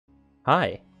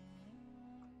Hi,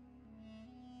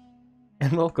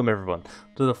 and welcome everyone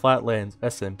to the Flatlands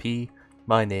SMP.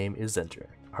 My name is Zentra.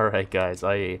 Alright guys,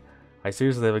 I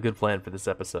seriously have a good plan for this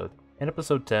episode. In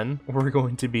episode 10, we're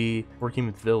going to be working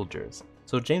with villagers.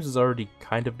 So James has already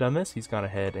kind of done this. He's gone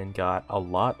ahead and got a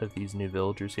lot of these new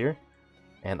villagers here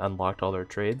and unlocked all their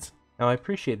trades. Now I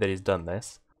appreciate that he's done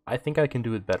this. I think I can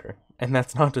do it better. And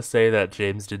that's not to say that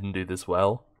James didn't do this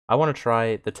well. I want to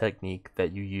try the technique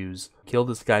that you use. Kill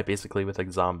this guy basically with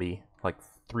a zombie, like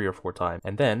 3 or 4 times,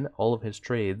 and then all of his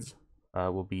trades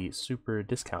will be super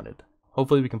discounted.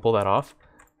 Hopefully we can pull that off,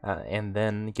 and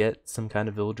then get some kind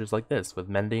of villagers like this, with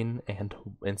mending, and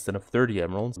instead of 30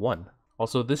 emeralds, 1.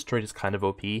 Also, this trade is kind of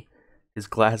OP, is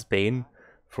glass pane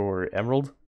for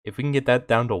emerald. If we can get that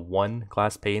down to 1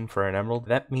 glass pane for an emerald,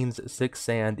 that means 6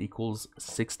 sand equals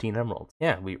 16 emeralds.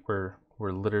 Yeah,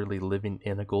 we're literally living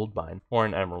in a gold mine, or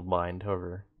an emerald mine,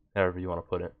 however you want to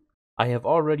put it. I have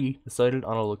already decided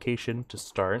on a location to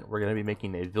start. We're going to be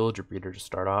making a villager breeder to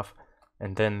start off,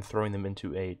 and then throwing them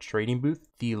into a trading booth.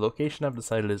 The location I've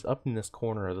decided is up in this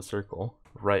corner of the circle,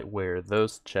 right where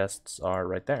those chests are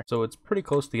right there. So it's pretty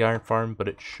close to the iron farm, but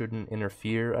it shouldn't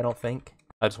interfere, I don't think.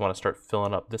 I just want to start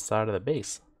filling up this side of the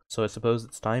base. So I suppose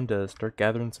it's time to start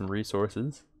gathering some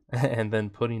resources, and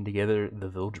then putting together the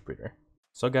villager breeder.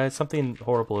 So guys, something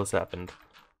horrible has happened.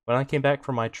 When I came back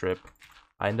from my trip,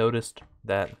 I noticed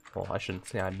that, well, I shouldn't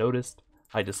say I noticed,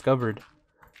 I discovered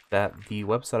that the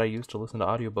website I used to listen to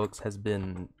audiobooks has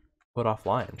been put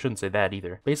offline. I shouldn't say that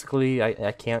either. Basically,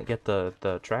 I can't get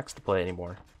the tracks to play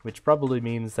anymore, which probably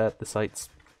means that the site's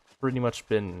pretty much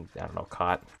been, I don't know,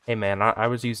 caught. Hey man, I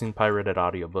was using pirated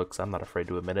audiobooks, I'm not afraid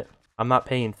to admit it. I'm not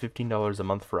paying $15 a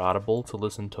month for Audible to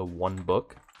listen to 1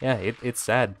 book. Yeah, it's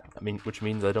sad. I mean, which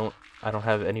means I don't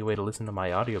have any way to listen to my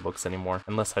audiobooks anymore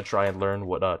unless I try and learn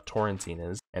what torrenting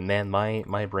is. And man,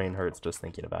 my brain hurts just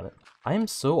thinking about it. I am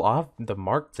so off the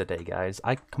mark today, guys.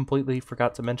 I completely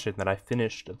forgot to mention that I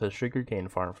finished the sugarcane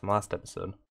farm from last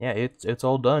episode. Yeah, it's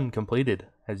all done, completed.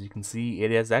 As you can see,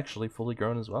 it has actually fully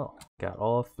grown as well. Got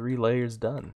all 3 layers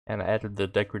done. And I added the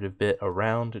decorative bit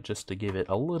around just to give it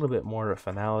a little bit more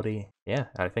finality. Yeah,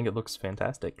 I think it looks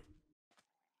fantastic.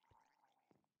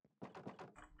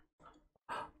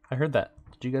 I heard that.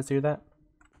 Did you guys hear that?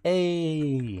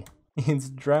 Hey! It's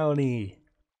Drowny!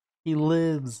 He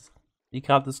lives! You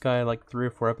caught this guy like 3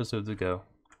 or 4 episodes ago.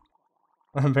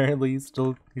 Apparently he's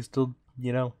still,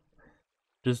 you know,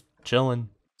 just chilling.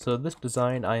 So this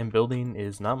design I am building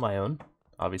is not my own.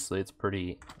 Obviously it's a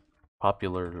pretty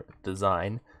popular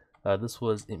design. This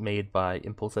was made by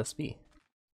Impulse SB.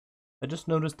 I just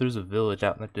noticed there's a village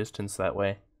out in the distance that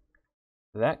way.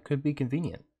 That could be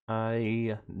convenient.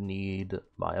 I need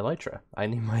my elytra.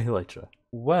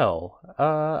 Well,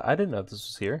 I didn't know this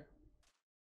was here.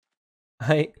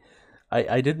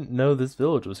 I didn't know this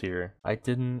village was here.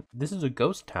 This is a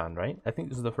ghost town, right? I think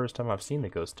this is the first time I've seen a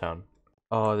ghost town.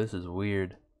 Oh, this is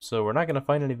weird. So we're not gonna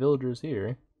find any villagers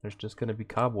here. There's just gonna be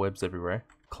cobwebs everywhere.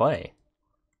 Clay.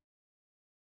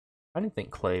 I didn't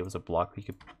think clay was a block we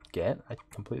could get. I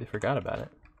completely forgot about it.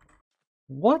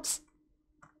 What?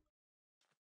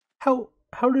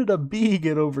 How did a bee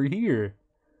get over here?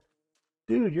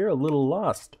 Dude, you're a little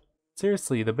lost.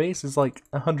 Seriously, the base is like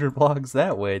 100 blocks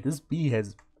that way. This bee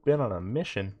has been on a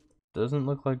mission. Doesn't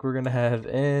look like we're gonna have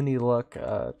any luck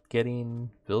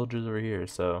getting villagers over here,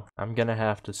 so I'm gonna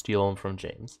have to steal them from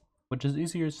James. Which is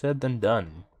easier said than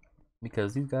done,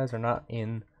 because these guys are not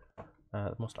in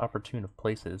the most opportune of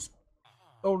places.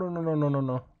 Oh,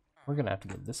 no. We're gonna have to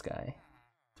get this guy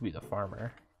to be the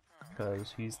farmer,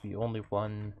 because he's the only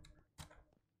one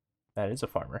that is a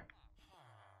farmer.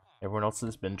 Everyone else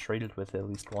has been traded with at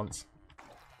least once.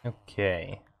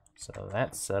 Okay, so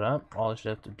that's set up. All I should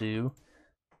have to do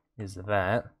is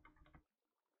that,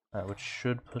 which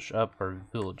should push up our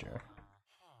villager.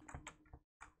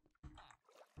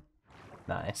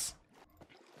 Nice.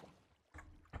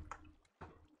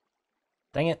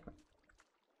 Dang it.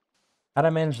 How'd I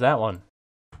manage that one?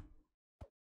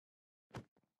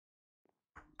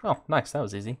 Oh, nice, that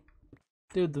was easy.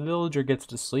 Dude, the villager gets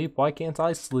to sleep. Why can't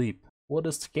I sleep? What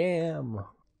a scam.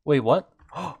 Wait, what?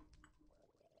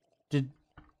 Did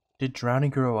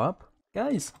Drowny grow up?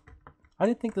 Guys, I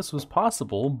didn't think this was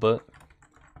possible, but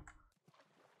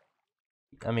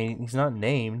I mean, he's not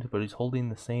named, but he's holding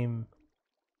the same.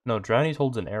 No, Drowny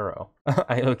holds an arrow.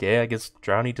 Okay, I guess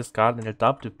Drowny just got an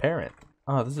adoptive parent.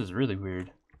 Oh, this is really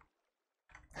weird.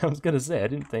 I was gonna say, I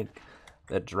didn't think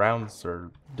that drowns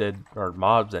or dead, or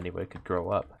mobs anyway, could grow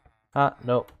up.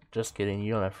 Nope, just kidding,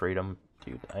 you don't have freedom.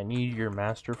 Dude, I need your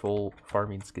masterful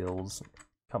farming skills.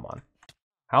 Come on.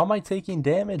 How am I taking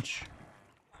damage?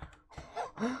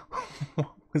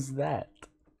 was that?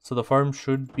 So the farm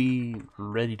should be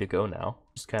ready to go now.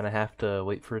 Just kind of have to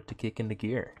wait for it to kick into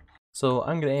gear. So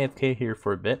I'm going to AFK here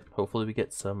for a bit. Hopefully we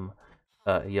get some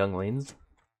younglings.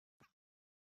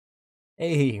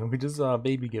 Hey, we just saw a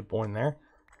baby get born there.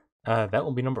 That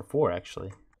will be number 4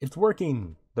 actually. It's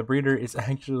working! The breeder is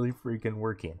actually freaking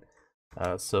working.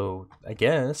 So I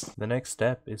guess the next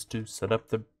step is to set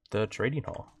up the trading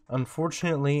hall.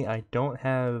 Unfortunately, I don't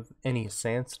have any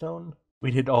sandstone. We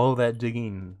did all that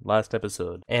digging last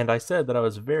episode, and I said that I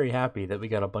was very happy that we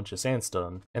got a bunch of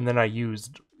sandstone, and then I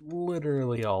used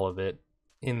literally all of it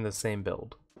in the same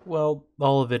build. Well,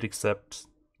 all of it except,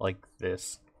 like,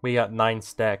 this. We got 9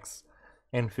 stacks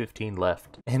and 15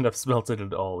 left, and I've smelted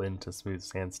it all into smooth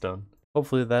sandstone.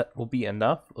 Hopefully that will be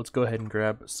enough. Let's go ahead and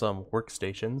grab some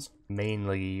workstations.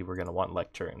 Mainly, we're gonna want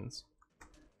lecterns.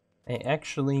 I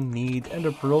actually need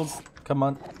ender pearls. Come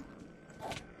on.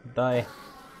 Die.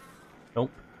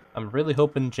 Nope. I'm really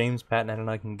hoping James, Patton, and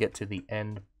I can get to the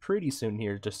end pretty soon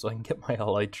here, just so I can get my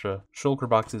elytra. Shulker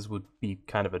boxes would be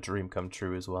kind of a dream come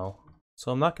true as well.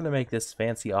 So I'm not gonna make this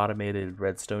fancy automated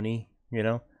redstone-y, you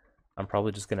know? I'm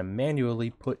probably just gonna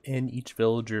manually put in each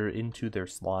villager into their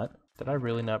slot. Did I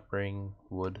really not bring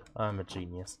wood? I'm a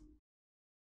genius.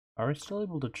 Are we still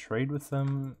able to trade with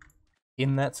them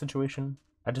in that situation?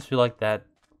 I just feel like that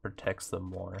protects them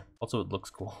more. Also, it looks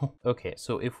cool. Okay,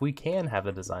 so if we can have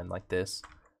a design like this,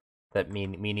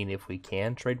 meaning if we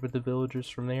can trade with the villagers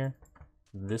from there,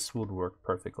 this would work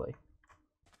perfectly.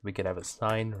 We could have a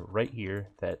sign right here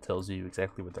that tells you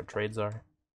exactly what their trades are.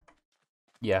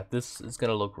 Yeah, this is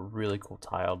gonna look really cool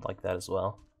tiled like that as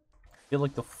well. I feel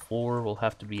like the floor will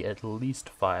have to be at least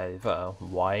 5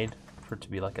 wide for it to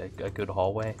be like a good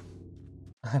hallway.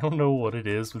 I don't know what it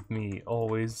is with me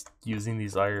always using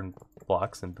these iron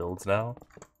blocks in builds now.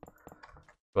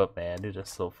 But man, it is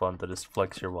so fun to just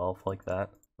flex your wealth like that.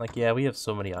 Like, yeah, we have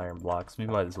so many iron blocks, we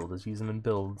might as well just use them in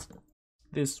builds.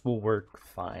 This will work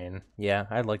fine. Yeah,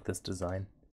 I like this design.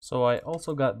 So I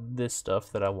also got this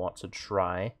stuff that I want to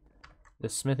try. The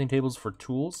smithing tables for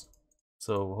tools,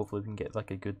 so hopefully we can get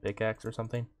like a good pickaxe or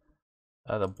something.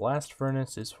 The blast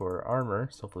furnace is for armor,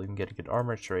 so hopefully we can get a good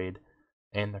armor trade.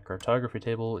 And the cartography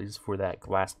table is for that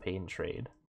glass pane trade.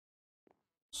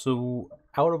 So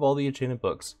out of all the enchanted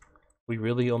books, we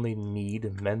really only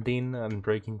need mending and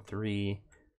breaking 3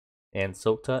 and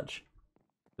silk touch.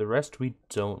 The rest we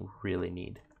don't really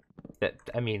need.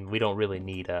 We don't really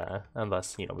need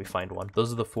unless, you know, we find one.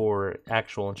 Those are the 4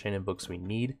 actual enchanted books we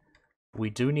need. We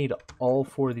do need all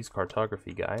 4 of these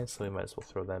cartography guys, so we might as well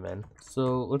throw them in.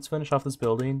 So let's finish off this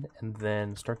building and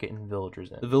then start getting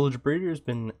villagers in. The village breeder's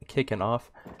been kicking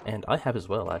off, and I have as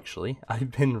well actually.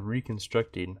 I've been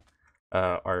reconstructing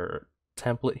our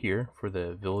template here for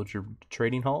the villager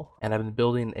trading hall, and I've been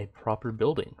building a proper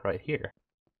building right here.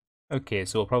 Okay,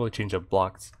 so we'll probably change up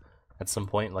blocks at some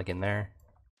point, like in there.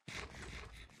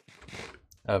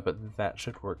 But that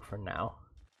should work for now.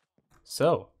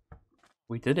 So,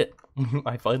 we did it.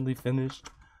 I finally finished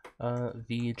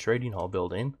the trading hall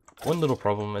building. One little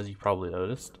problem, as you probably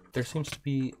noticed, there seems to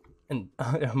be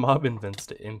a mob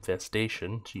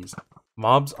infestation. Jeez.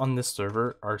 Mobs on this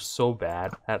server are so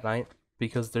bad at night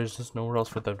because there's just nowhere else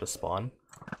for them to spawn.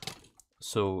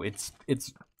 So it's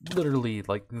literally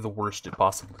like the worst it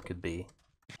possibly could be.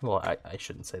 Well, I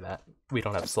shouldn't say that. We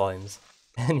don't have slimes.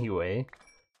 Anyway,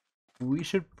 we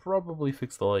should probably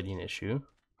fix the lighting issue.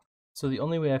 So the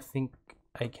only way I think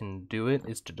I can do it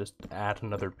is to just add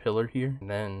another pillar here, and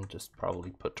then just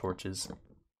probably put torches.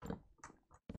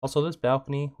 Also, this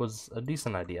balcony was a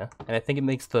decent idea, and I think it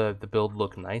makes the build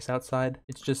look nice outside.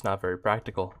 It's just not very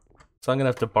practical. So I'm gonna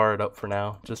have to bar it up for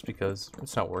now, just because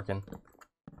it's not working.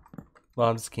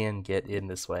 Mobs can get in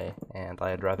this way, and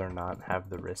I'd rather not have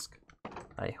the risk.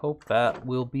 I hope that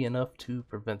will be enough to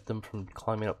prevent them from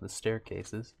climbing up the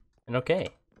staircases. And okay,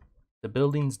 the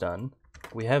building's done.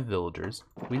 We have villagers.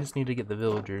 We just need to get the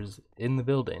villagers in the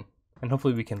building. And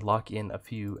hopefully we can lock in a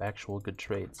few actual good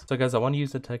trades. So guys, I want to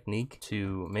use a technique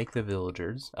to make the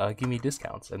villagers give me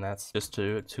discounts. And that's just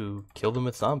to kill them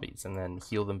with zombies and then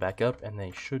heal them back up, and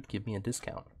they should give me a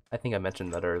discount. I think I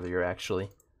mentioned that earlier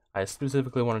actually. I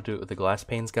specifically want to do it with the glass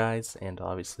panes guys, and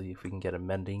obviously if we can get a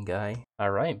mending guy.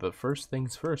 Alright, but first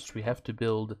things first, we have to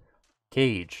build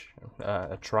cage,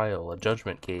 a trial, a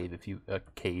judgment cave,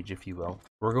 cage if you will.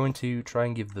 We're going to try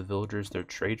and give the villagers their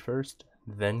trade first,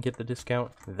 then get the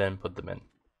discount, then put them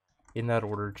in that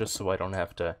order, just so I don't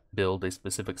have to build a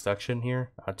specific section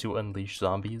here to unleash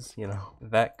zombies, you know.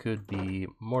 That could be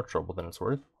more trouble than it's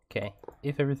worth. Okay,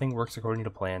 if everything works according to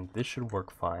plan, this should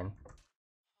work fine.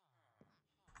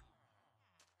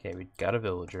 Okay, we got a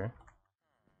villager.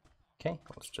 Okay,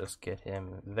 let's just get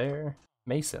him there.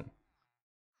 Mason.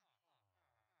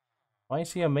 Why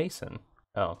is he a Mason?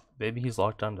 Oh, maybe he's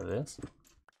locked onto this?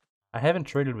 I haven't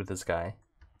traded with this guy.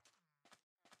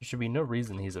 There should be no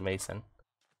reason he's a Mason.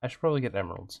 I should probably get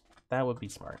emeralds. That would be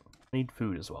smart. I need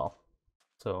food as well.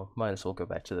 So, might as well go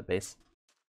back to the base.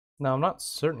 Now, I'm not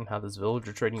certain how this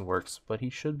villager trading works, but he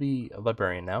should be a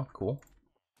librarian now. Cool.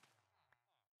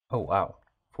 Oh, wow.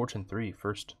 Fortune 3,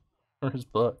 first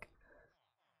book.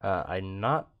 I'm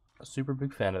not a super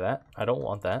big fan of that. I don't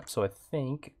want that, so I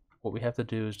think what we have to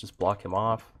do is just block him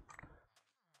off.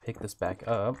 Pick this back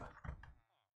up.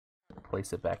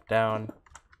 Place it back down.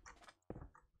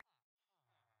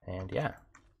 And yeah.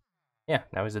 Yeah,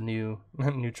 now he's a new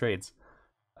trades.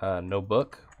 No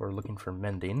book. We're looking for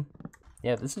mending.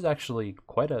 Yeah, this is actually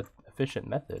quite a efficient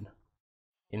method.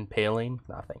 Impaling?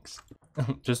 Nah, thanks.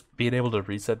 Just being able to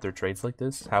reset their trades like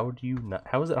this, how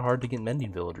is it hard to get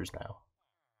mending villagers now?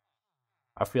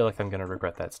 I feel like I'm gonna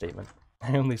regret that statement.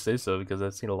 I only say so because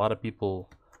I've seen a lot of people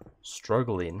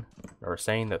struggling, or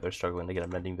saying that they're struggling to get a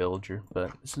mending villager,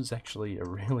 but this is actually a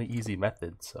really easy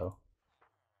method, so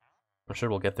I'm sure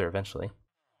we'll get there eventually.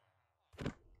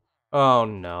 Oh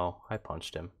no, I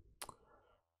punched him.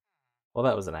 Well,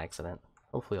 that was an accident.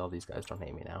 Hopefully all these guys don't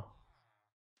hate me now.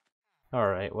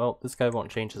 Alright, well, this guy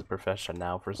won't change his profession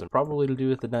now for some probably to do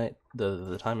with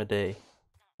the time of day.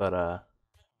 But,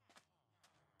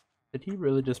 did he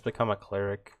really just become a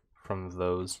cleric from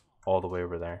those all the way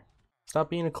over there? Stop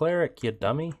being a cleric, you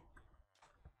dummy!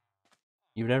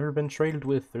 You've never been traded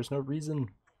with, there's no reason.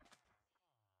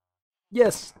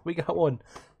 Yes! We got one!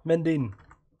 Mending!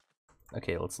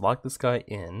 Okay, let's lock this guy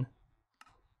in.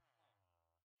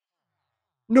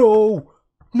 No!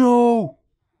 No!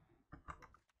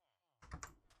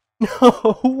 No!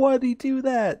 Why'd he do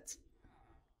that?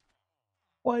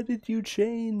 Why did you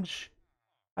change?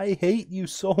 I hate you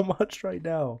so much right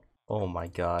now. Oh my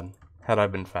god. Had I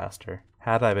been faster,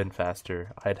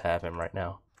 I'd have him right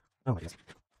now. Oh my god.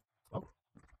 Oh.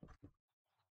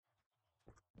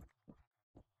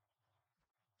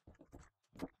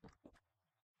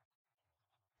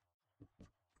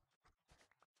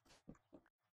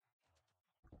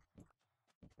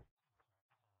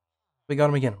 We got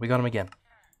him again.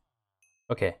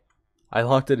 Okay. I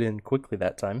locked it in quickly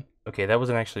that time. Okay, that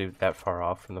wasn't actually that far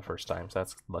off from the first time, so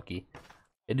that's lucky.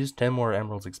 It is 10 more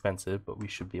emeralds expensive, but we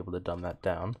should be able to dumb that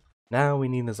down. Now we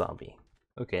need a zombie.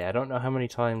 Okay, I don't know how many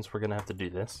times we're gonna have to do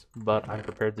this, but I'm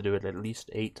prepared to do it at least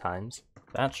 8 times.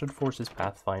 That should force his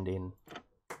pathfinding.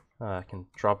 I can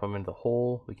drop him into the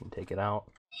hole, we can take it out.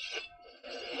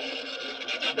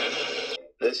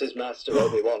 This is Master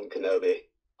Obi-Wan Kenobi.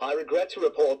 I regret to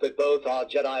report that both our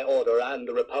Jedi Order and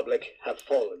the Republic have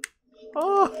fallen.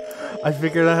 Oh, I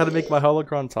figured out how to make my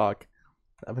holocron talk.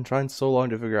 I've been trying so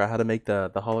long to figure out how to make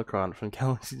the holocron from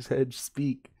Galaxy's Edge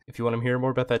speak. If you want to hear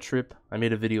more about that trip, I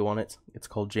made a video on it. It's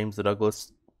called James the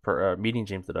Douglas, Meeting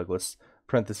James the Douglas,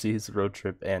 parentheses, road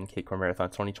trip, and Cape Core Marathon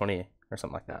 2020, or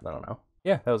something like that, I don't know.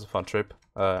 Yeah, that was a fun trip.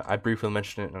 I briefly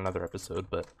mentioned it in another episode,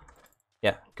 but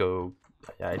yeah,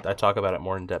 I talk about it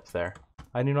more in depth there.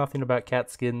 I knew nothing about cat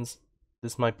skins.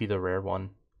 This might be the rare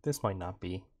one. This might not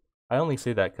be. I only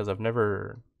say that because I've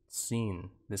never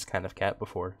seen this kind of cat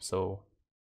before, so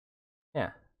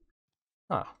yeah.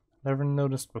 Ah, never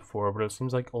noticed before, but it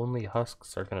seems like only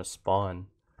husks are gonna spawn.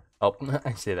 Oh,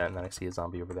 I say that and then I see a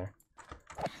zombie over there.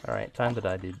 Alright, time to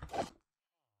die, dude.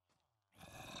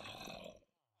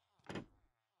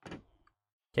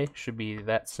 Okay, should be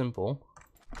that simple.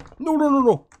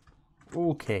 No!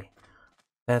 Okay.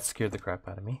 That scared the crap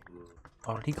out of me.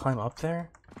 Oh, did he climb up there?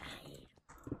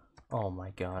 Oh my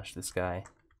gosh, this guy.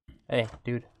 Hey,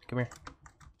 dude, come here.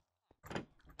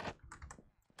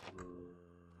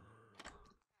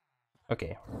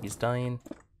 Okay, he's dying.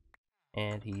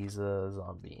 And he's a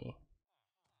zombie.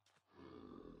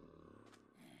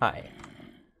 Hi.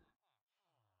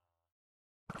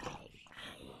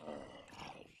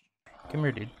 Come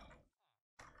here, dude.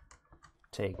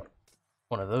 Take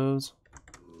one of those.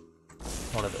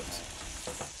 One of those.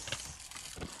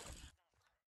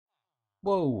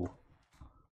 Whoa!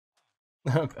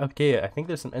 Okay, I think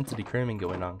there's some entity cramming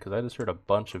going on, because I just heard a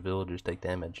bunch of villagers take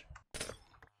damage.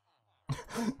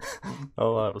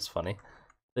 Oh, that was funny.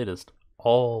 They just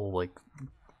all, like,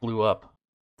 blew up.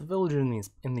 The villagers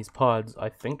in these pods, I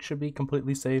think, should be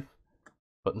completely safe.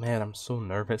 But man, I'm so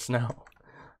nervous now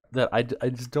that I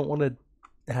just don't want to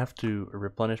have to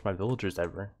replenish my villagers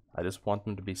ever. I just want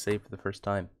them to be safe for the first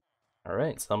time.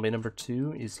 Alright, zombie number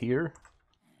 2 is here.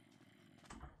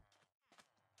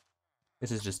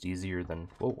 This is just easier than...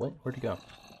 Whoa, what? Where'd he go?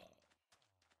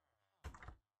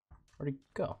 Where'd he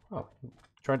go? Oh, he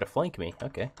tried to flank me.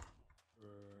 Okay.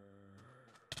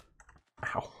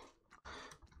 Ow.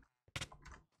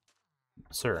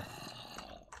 Sir.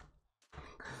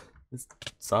 This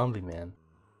zombie man.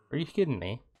 Are you kidding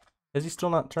me? Has he still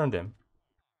not turned him?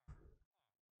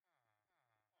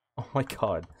 Oh my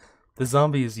god. The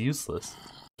zombie is useless.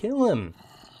 Kill him!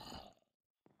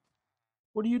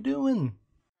 What are you doing?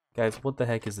 Guys, what the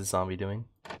heck is this zombie doing?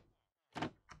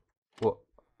 Well,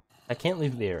 I can't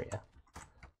leave the area.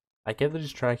 I get that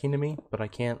he's tracking to me, but I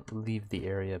can't leave the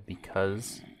area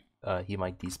because he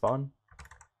might despawn.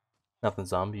 Not the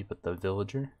zombie, but the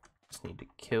villager. Just need to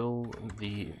kill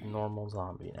the normal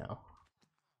zombie now.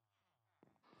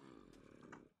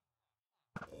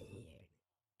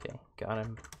 Okay, got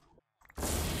him.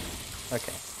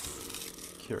 Okay,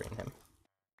 curing him.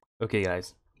 Okay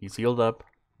guys, he's healed up.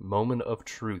 Moment of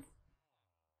truth.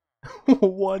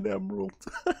 1 emerald.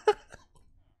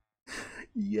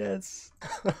 Yes.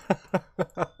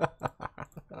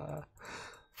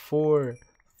 4,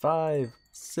 5,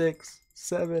 6,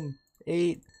 7,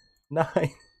 8, 9,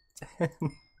 10,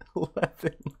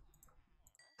 11,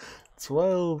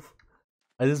 12.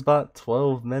 I just bought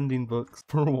 12 mending books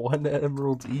for 1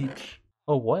 emerald each.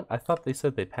 Oh, what? I thought they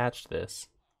said they patched this.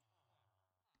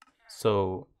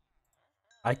 So,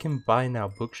 I can buy now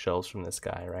bookshelves from this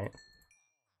guy, right?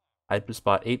 I just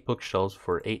bought 8 bookshelves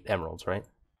for 8 emeralds, right?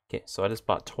 Okay, so I just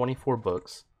bought 24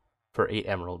 books for 8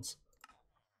 emeralds.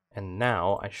 And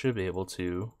now I should be able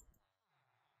to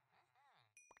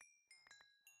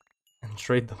and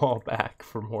trade them all back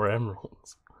for more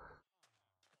emeralds.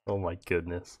 Oh my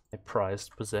goodness. My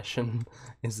prized possession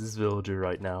is this villager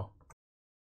right now.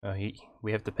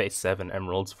 We have to pay 7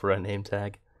 emeralds for a name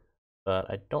tag, but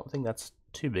I don't think that's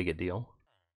too big a deal.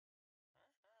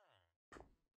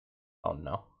 Oh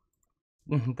no.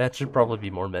 That should probably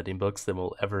be more mending books than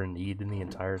we'll ever need in the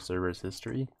entire server's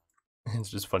history.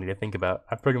 It's just funny to think about.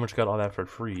 I pretty much got all that for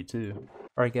free too.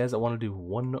 Alright guys, I want to do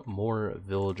one more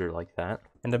villager like that.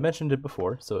 And I mentioned it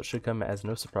before, so it should come as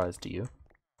no surprise to you.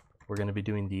 We're going to be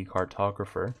doing the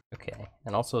cartographer. Okay,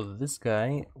 and also this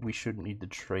guy we shouldn't need to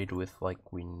trade with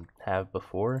like we have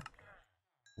before.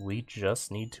 We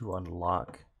just need to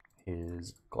unlock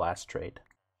his glass trade.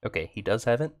 Okay, he does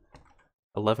have it.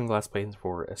 11 glass plates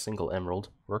for a single emerald.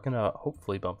 We're gonna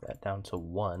hopefully bump that down to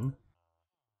 1.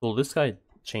 Well, this guy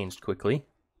changed quickly.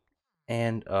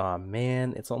 And,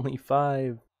 man, it's only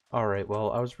 5. Alright,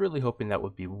 well, I was really hoping that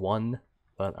would be 1,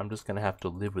 but I'm just gonna have to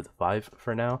live with 5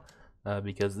 for now,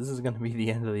 because this is gonna be the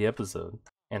end of the episode.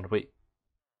 And wait,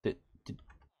 did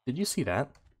you see that?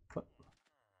 What?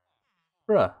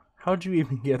 Bruh, how'd you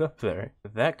even get up there?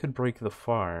 That could break the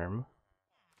farm.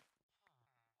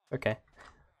 Okay.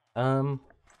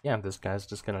 Yeah, this guy's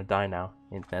just gonna die now,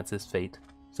 and that's his fate.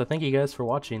 So thank you guys for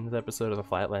watching this episode of the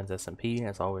Flatlands SMP.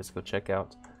 As always, go check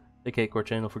out the K-Core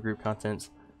channel for group content,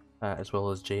 as well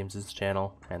as James's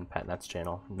channel and Patnat's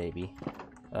channel, maybe,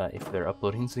 if they're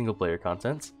uploading single-player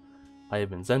content. I have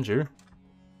been Zenger,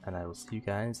 and I will see you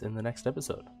guys in the next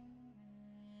episode.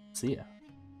 See ya.